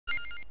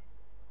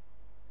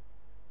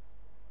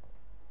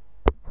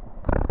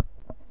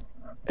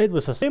it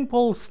was a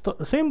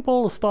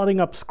simple starting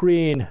up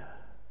screen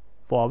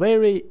for a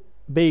very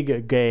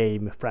big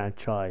game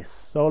franchise.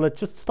 So let's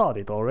just start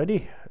it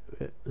already.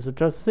 It's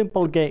just a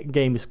simple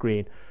game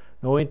screen,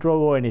 no intro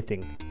or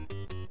anything,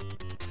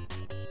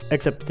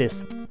 except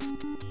this.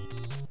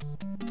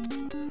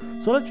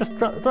 So let's just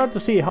try to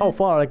see how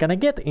far I can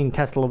get in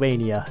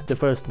Castlevania, the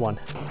first one.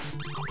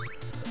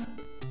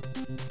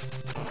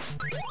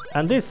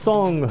 And this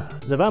song,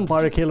 The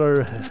Vampire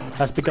Killer,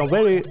 has become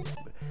very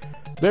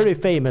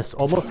famous,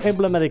 almost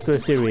emblematic to the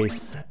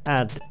series,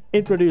 and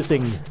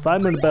introducing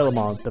Simon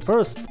Belmont, the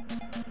first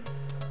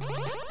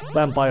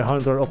vampire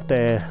hunter of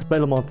the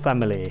Belmont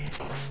family.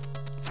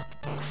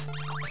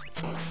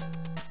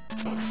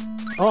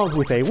 Armed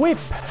with a whip,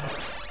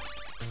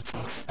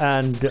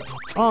 and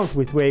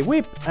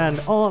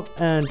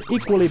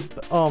equally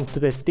armed to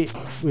the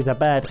with a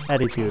bad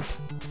attitude.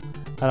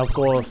 And of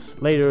course,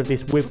 later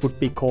this whip would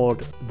be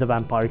called the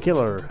Vampire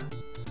Killer,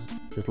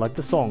 just like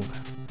the song.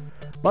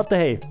 But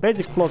hey,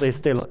 basic plot is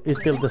still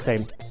the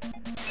same.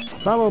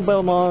 Simon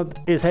Belmont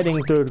is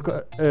heading to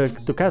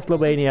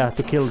Castlevania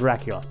to kill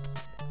Dracula.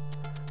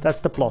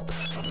 That's the plot.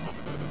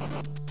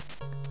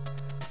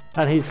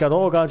 And he's got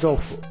all kinds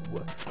of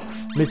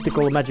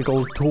mystical,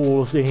 magical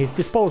tools in his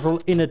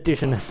disposal, in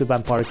addition to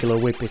Vampire Killer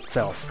whip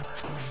itself.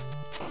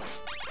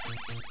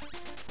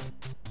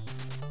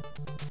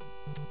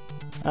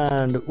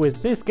 And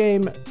with this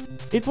game,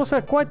 it was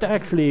a quite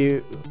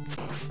actually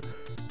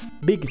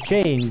big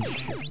change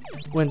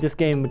when this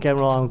game came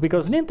along,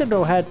 because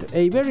Nintendo had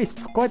a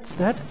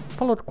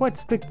followed quite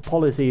strict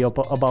policy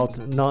about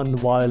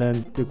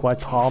non-violent to quite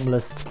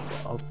harmless,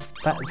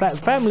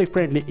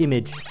 family-friendly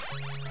image,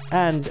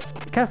 and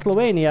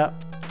Castlevania,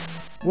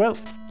 well,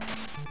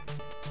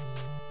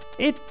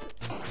 it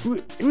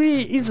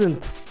really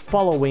isn't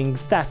following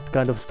that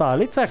kind of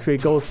style. It actually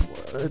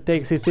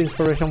takes its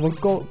inspiration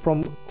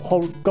from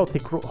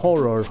gothic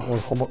horror or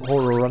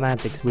horror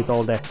romantics, with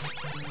all the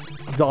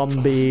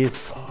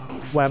zombies,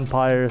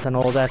 vampires and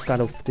all that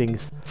kind of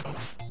things.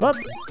 But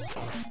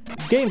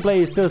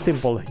gameplay is still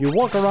simple. You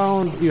walk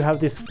around, you have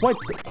this quite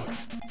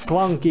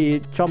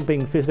clunky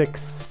jumping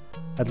physics,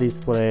 at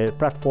least for a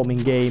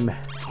platforming game,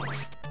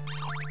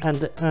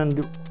 and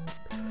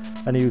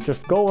you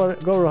just go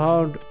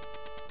around,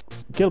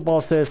 kill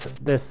bosses.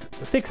 There's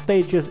 6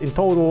 stages in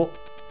total,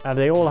 and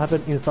they all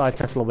happen inside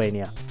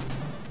Castlevania.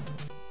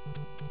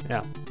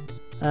 Yeah.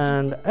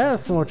 And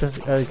as much as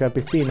can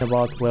be seen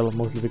about, well,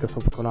 mostly because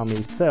of Konami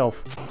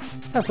itself,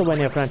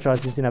 Castlevania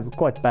franchise is in a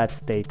quite bad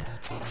state.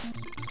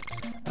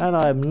 And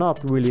I'm not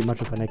really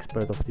much of an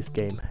expert of this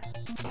game.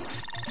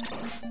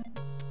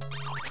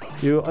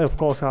 Of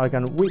course, I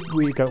can whip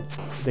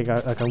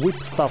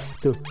stuff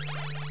to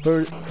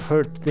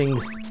hurt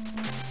things.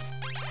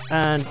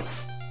 And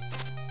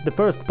the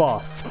first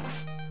boss,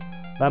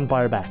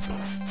 Vampire Bat,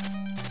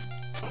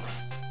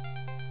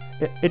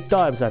 it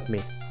dives at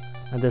me,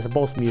 and there's a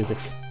boss music.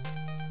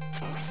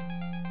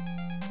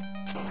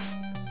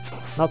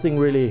 Nothing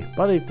really,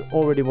 but it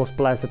already was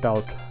blasted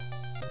out.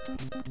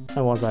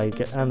 And once I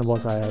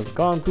have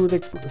gone through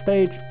the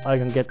stage, I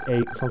can get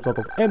some sort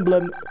of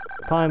emblem.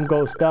 Time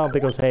goes down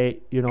because, hey,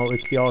 you know,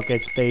 it's the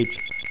arcade stage,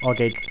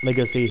 arcade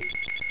legacy.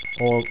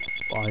 All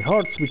my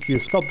hearts which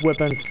use sub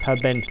weapons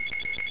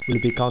will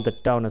be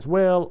counted down as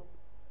well,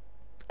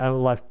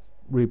 and life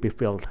will be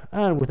filled,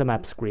 and with a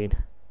map screen.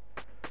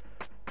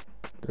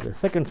 To the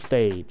second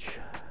stage.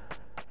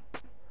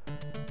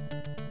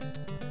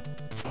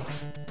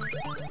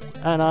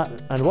 And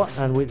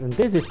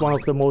this is one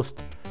of the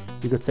most,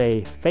 you could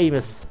say,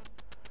 famous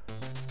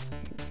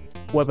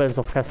weapons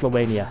of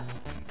Castlevania,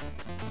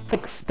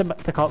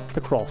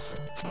 the cross.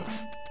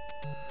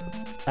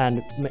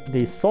 And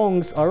these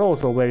songs are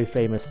also very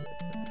famous.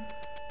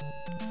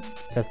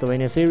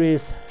 Castlevania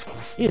series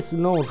is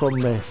known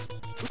from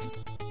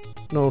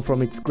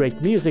its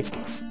great music,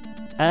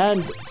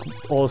 and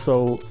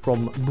also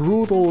from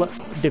brutal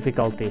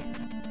difficulty.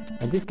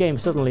 And this game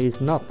certainly is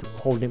not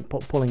pulling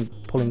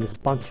the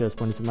punches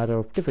when it's a matter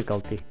of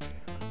difficulty.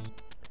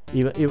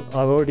 Even I've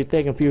already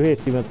taken a few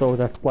hits, even though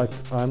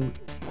I'm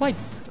quite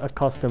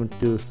accustomed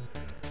to.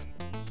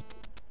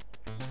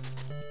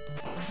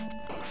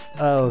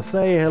 Oh,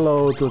 say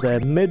hello to the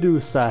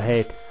Medusa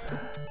heads.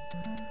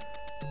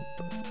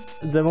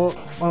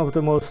 One of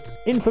the most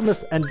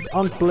infamous and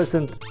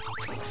unpleasant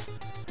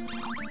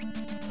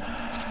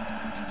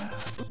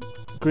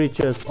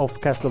creatures of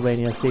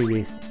Castlevania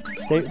series.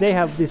 They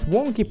have this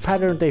wonky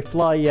pattern they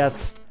fly at,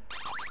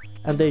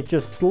 and they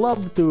just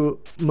love to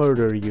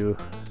murder you.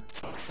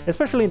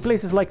 Especially in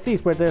places like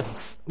these where there's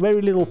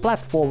very little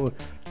platform.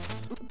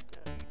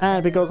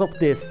 And because of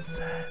this,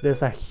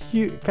 there's a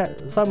huge...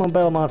 Simon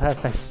Belmont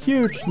has a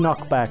huge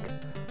knockback.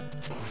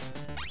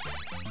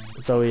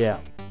 So yeah.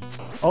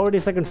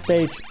 Already second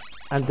stage,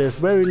 and there's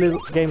very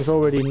little games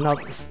already not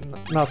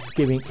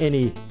giving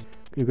any,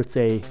 you could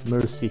say,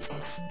 mercy.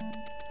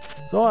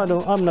 So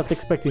I'm not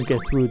expecting to get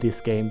through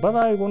this game, but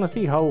I wanna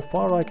see how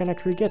far I can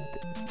actually get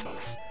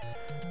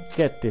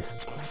this.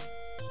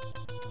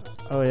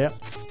 Oh yeah.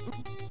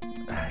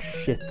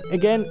 Shit.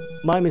 Again,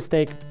 my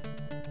mistake.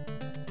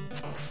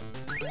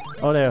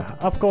 Oh there.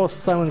 Of course,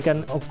 Simon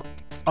can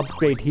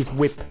upgrade his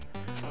whip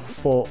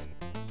for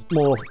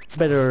more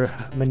better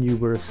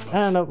maneuvers.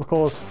 And of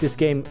course, this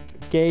game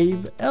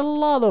gave a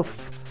lot of...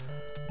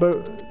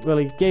 well,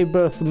 it gave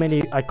birth to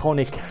many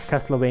iconic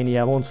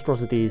Castlevania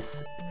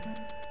monstrosities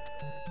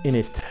in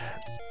it.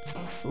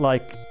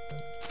 Like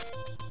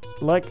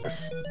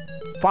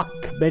fuck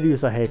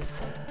Medusa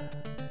heads.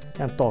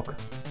 Can't talk.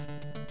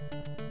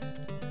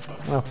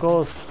 And of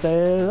course,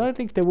 I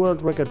think the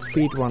world record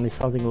speed run is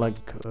something like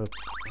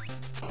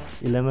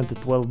 11 to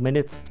 12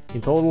 minutes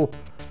in total.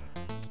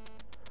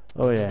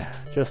 Oh yeah,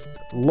 just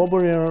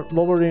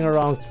lowering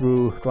around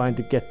through, trying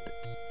to get...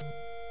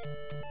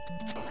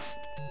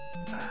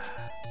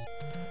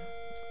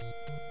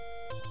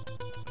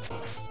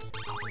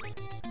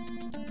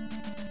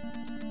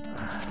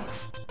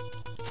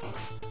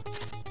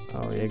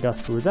 Oh yeah, got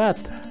through that.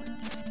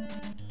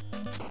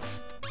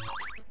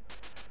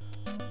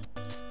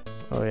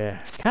 Oh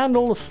yeah,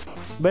 candles,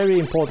 very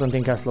important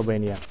in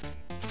Castlevania.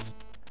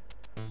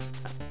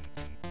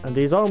 And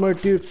these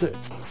armored dudes,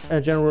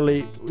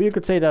 generally, you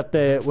could say that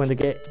when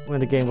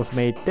the game was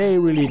made, they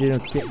really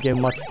didn't get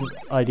much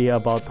idea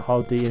about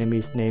how the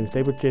enemies' names.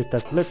 They would just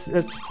that let's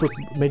put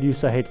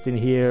Medusa heads in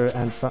here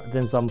and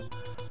then some.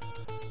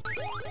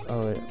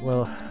 Oh yeah,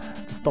 well,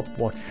 the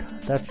stopwatch,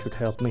 that should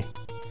help me.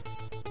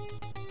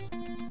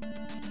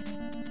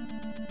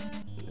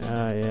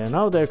 Yeah,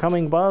 now they're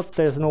coming, but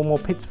there's no more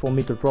pits for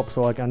me to drop,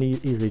 so I can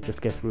easily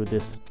just get through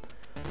this.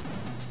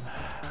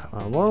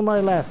 Well, my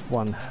last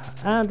one.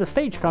 And the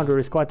stage counter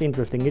is quite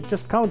interesting. It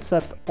just counts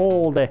at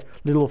all the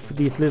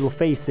these little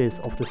phases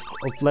of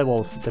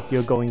levels that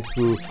you're going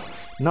through,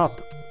 not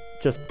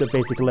just the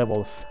basic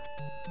levels.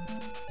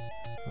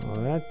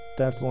 Alright,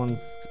 that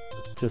one's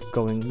just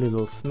going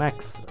little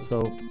smacks,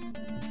 so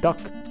duck.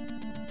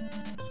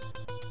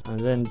 And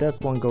then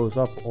that one goes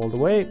up all the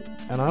way.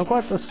 And I'm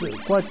quite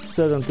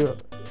certain to...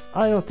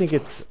 I don't think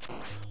it's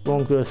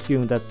wrong to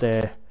assume that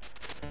the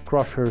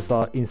crushers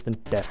are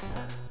instant death.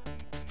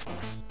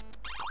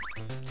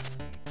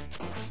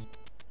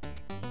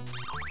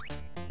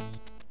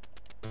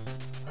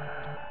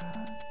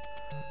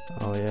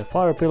 Oh yeah,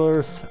 fire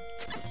pillars.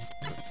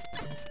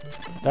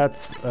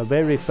 That's a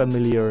very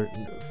familiar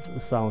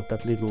sound,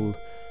 that little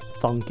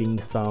thunking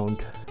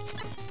sound.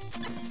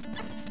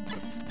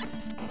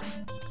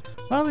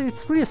 Well,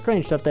 it's really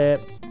strange that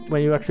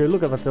when you actually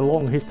look at the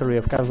long history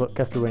of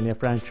Castlevania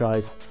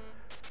franchise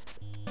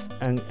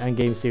and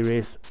game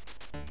series,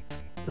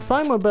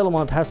 Simon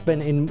Belmont has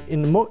been in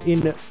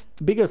the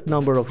biggest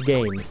number of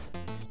games.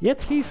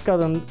 Yet he's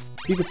gotten,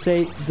 you could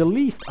say, the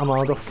least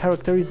amount of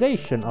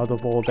characterization out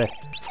of all the...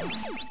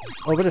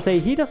 Or better say,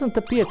 he doesn't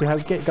appear to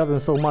have gotten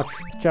so much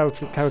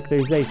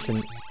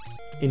characterization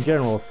in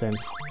general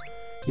sense.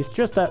 He's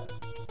just a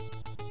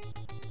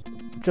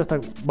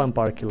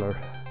vampire killer.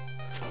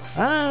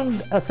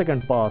 And a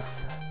second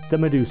boss, the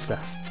Medusa,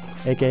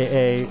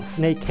 aka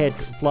snake head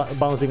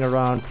bouncing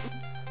around.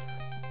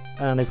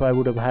 And if I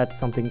would have had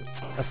something,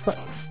 a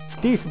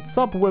decent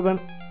sub weapon.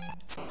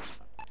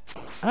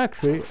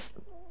 Actually,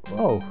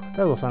 oh,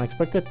 that was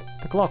unexpected.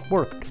 The clock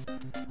worked.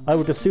 I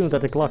would assume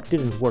that the clock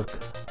didn't work.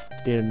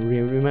 Didn't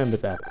remember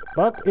that.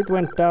 But it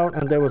went down,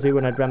 and there was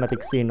even a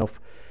dramatic scene of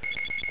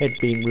head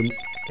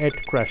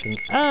crashing.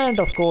 And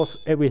of course,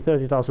 every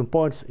 30,000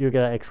 points you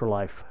get an extra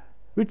life,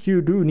 which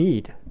you do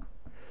need.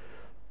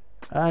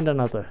 And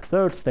another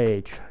third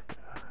stage.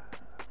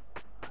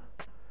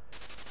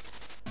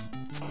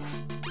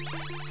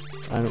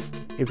 And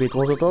if it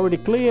wasn't already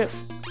clear,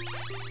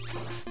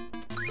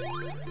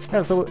 I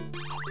have to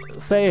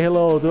say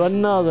hello to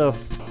another.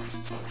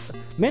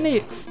 Many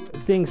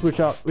things which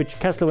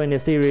Castlevania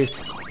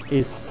series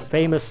is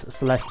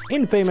famous /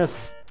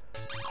 infamous.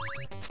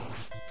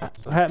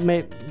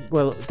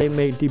 Well, they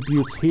made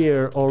debuts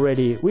here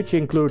already, which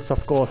includes,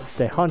 of course,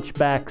 the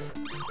Hunchbacks,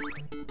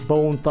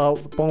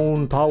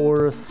 Bone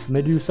Towers,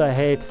 Medusa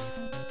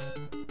heads.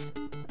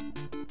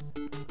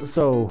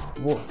 So,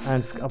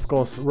 and of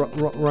course,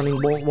 running,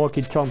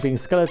 walking, jumping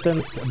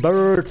skeletons,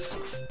 birds,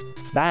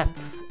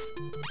 bats.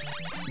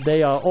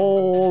 They are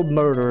all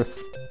murders.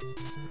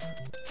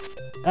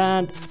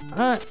 And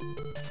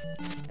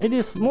it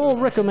is more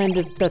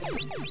recommended that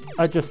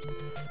I just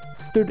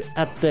stood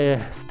at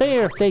the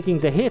stairs taking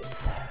the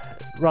hits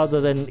rather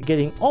than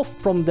getting off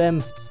from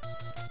them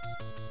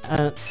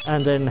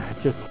and then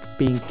just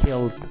being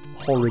killed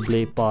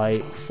horribly by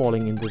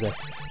falling into the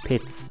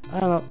pits.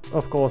 And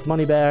of course,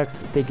 money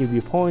bags, they give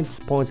you points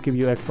give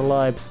you extra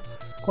lives,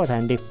 quite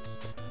handy.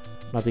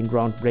 Nothing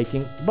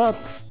groundbreaking, but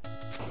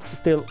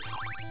still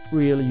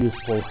really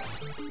useful.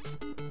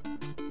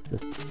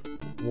 Just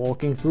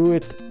walking through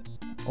it,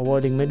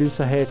 avoiding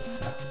Medusa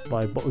heads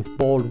with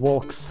bold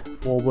walks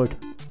forward.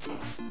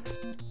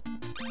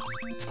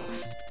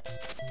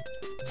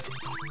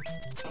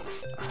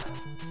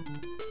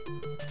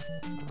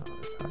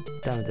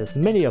 Damn, there's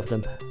many of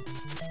them.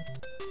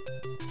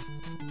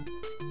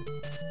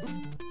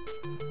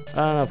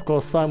 And of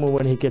course Simon,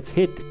 when he gets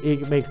hit, he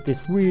makes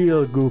this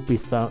real goofy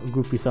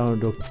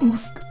sound of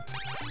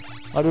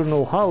I don't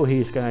know how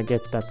he's gonna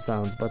get that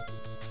sound, but...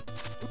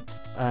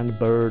 And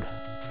bird.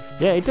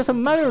 Yeah, it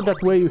doesn't matter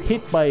that where you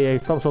hit by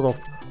some sort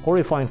of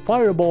horrifying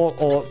fireball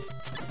or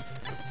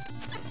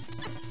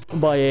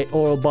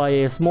by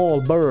a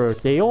small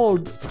bird. They all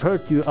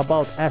hurt you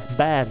about as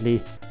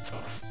badly.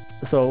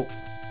 So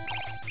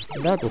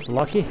that was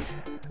lucky.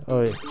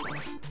 Oh, yeah.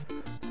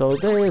 So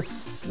there's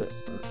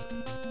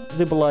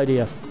simple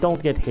idea.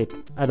 Don't get hit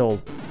at all.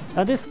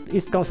 And this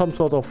is some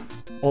sort of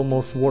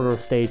almost water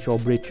stage or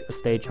bridge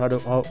stage.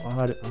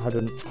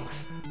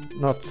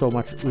 Not so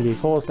much really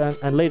caused,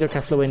 and later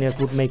Castlevanias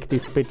would make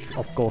this bridge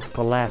of course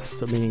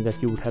collapse, meaning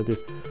that you would have to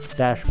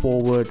dash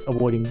forward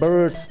avoiding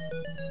birds,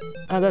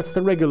 and that's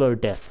the regular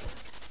death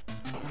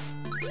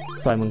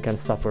Simon can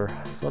suffer.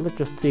 So let's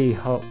just see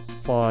how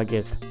far I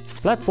get.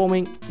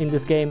 Platforming in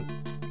this game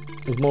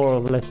is more or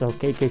less a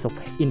case of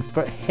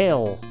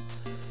hell.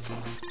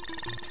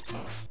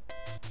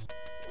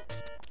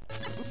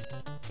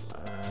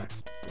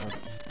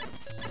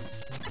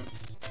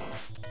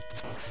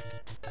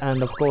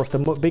 And of course the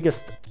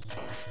biggest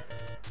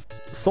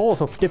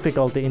source of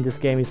difficulty in this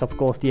game is of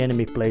course the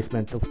enemy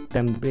placement of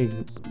them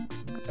being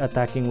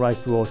attacking right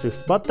towards you.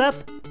 But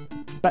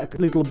that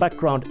little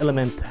background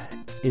element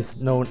is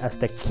known as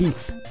the keep,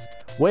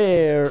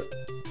 where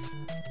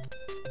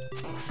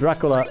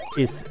Dracula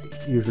is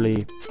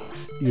usually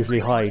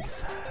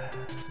hides.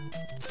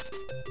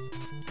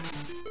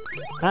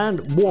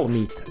 And wall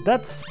meat.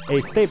 That's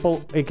a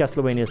staple in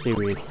Castlevania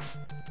series.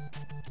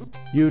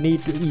 You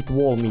need to eat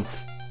wall meat.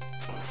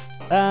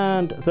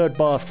 And third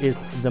boss is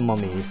the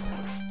mummies.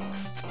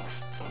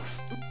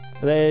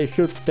 They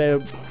shoot their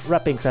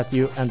wrappings at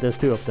you, and there's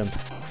two of them.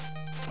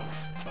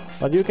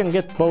 But you can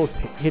hit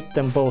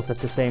them both at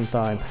the same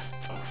time.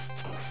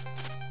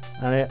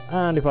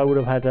 And if I would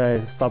have had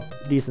a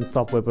decent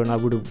sub weapon, I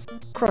would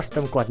have crushed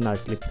them quite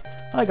nicely.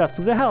 I got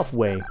to the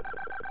halfway.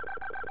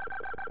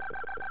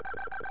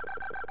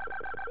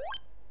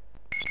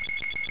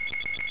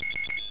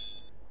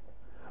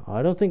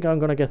 I don't think I'm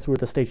gonna get through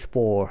the stage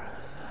 4.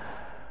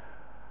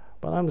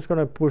 But I'm just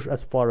gonna push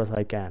as far as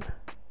I can.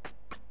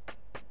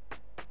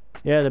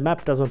 Yeah, the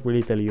map doesn't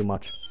really tell you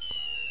much.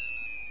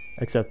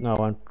 Except now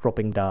I'm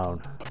dropping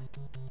down.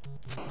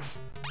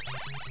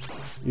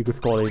 You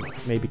could call it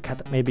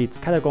maybe it's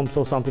catacombs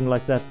or something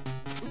like that.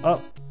 Oh.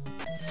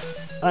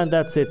 And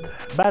that's it.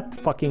 That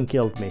fucking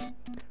killed me.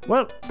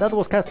 Well, that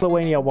was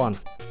Castlevania 1.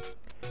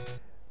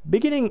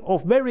 Beginning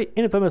of very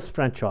infamous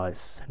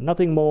franchise.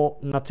 Nothing more,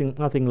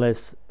 nothing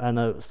less, and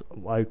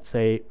I'd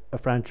say a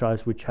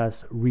franchise which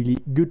has really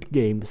good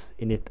games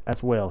in it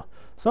as well.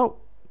 So,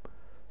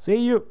 see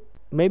you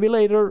maybe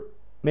later,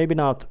 maybe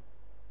not.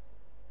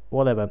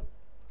 Whatever.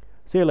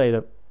 See you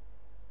later.